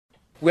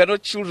We are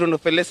not children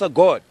of a lesser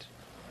God.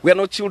 We are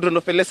not children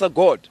of a lesser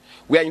God.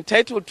 We are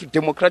entitled to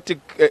democratic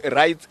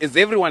rights as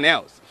everyone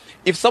else.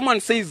 If someone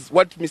says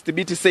what Mr.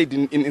 Beattie said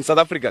in South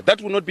Africa,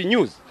 that will not be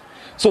news.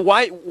 So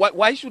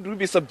why should we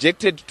be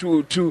subjected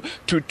to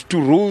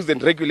rules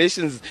and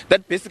regulations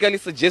that basically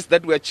suggest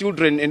that we are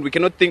children and we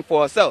cannot think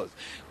for ourselves?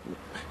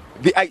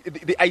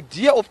 The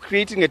idea of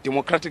creating a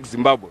democratic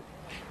Zimbabwe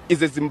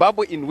is a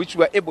Zimbabwe in which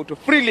we are able to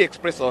freely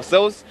express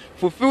ourselves,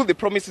 fulfill the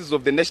promises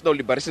of the national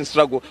liberation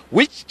struggle,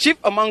 which chief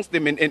amongst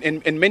them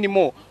and many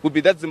more would be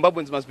that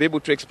Zimbabweans must be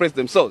able to express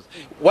themselves.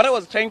 What I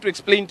was trying to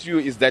explain to you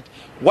is that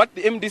what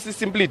the MDC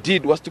simply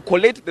did was to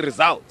collate the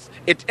results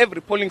at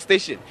every polling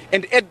station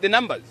and add the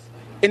numbers.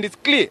 And it's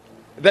clear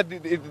that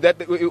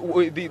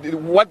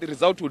what the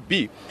result would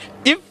be.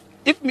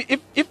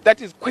 If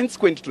that is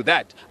consequent to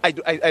that, I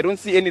don't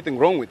see anything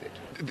wrong with it.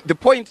 The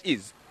point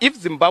is, if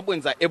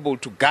Zimbabweans are able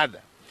to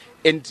gather,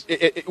 and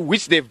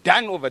which they've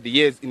done over the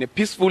years in a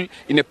peaceful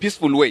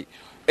way,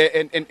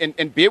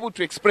 and be able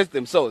to express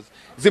themselves,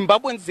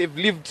 Zimbabweans have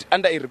lived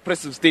under a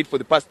repressive state for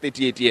the past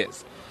 38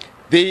 years.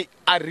 They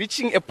are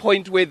reaching a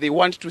point where they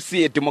want to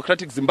see a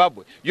democratic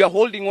Zimbabwe. You are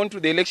holding on to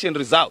the election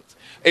results.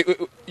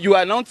 You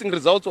are announcing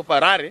results of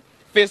Harare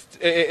first,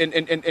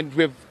 and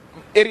we have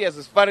areas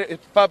as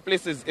far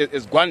places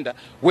as Gwanda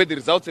where the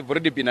results have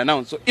already been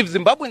announced. So if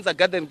Zimbabweans are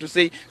gathering to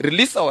say,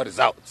 release our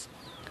results,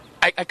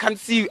 I can't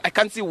see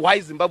why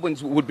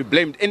Zimbabweans would be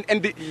blamed.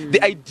 And the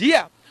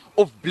idea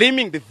of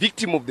blaming the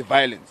victim of the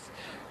violence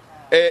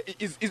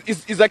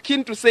is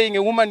akin to saying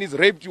a woman is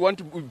raped, you want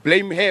to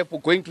blame her for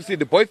going to see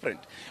the boyfriend.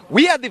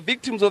 We are the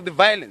victims of the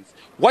violence.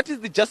 What is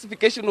the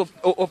justification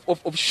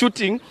of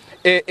shooting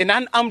an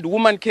unarmed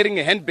woman carrying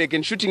a handbag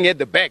and shooting her at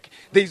the back?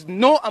 There is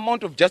no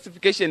amount of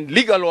justification,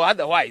 legal or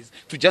otherwise,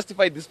 to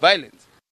justify this violence.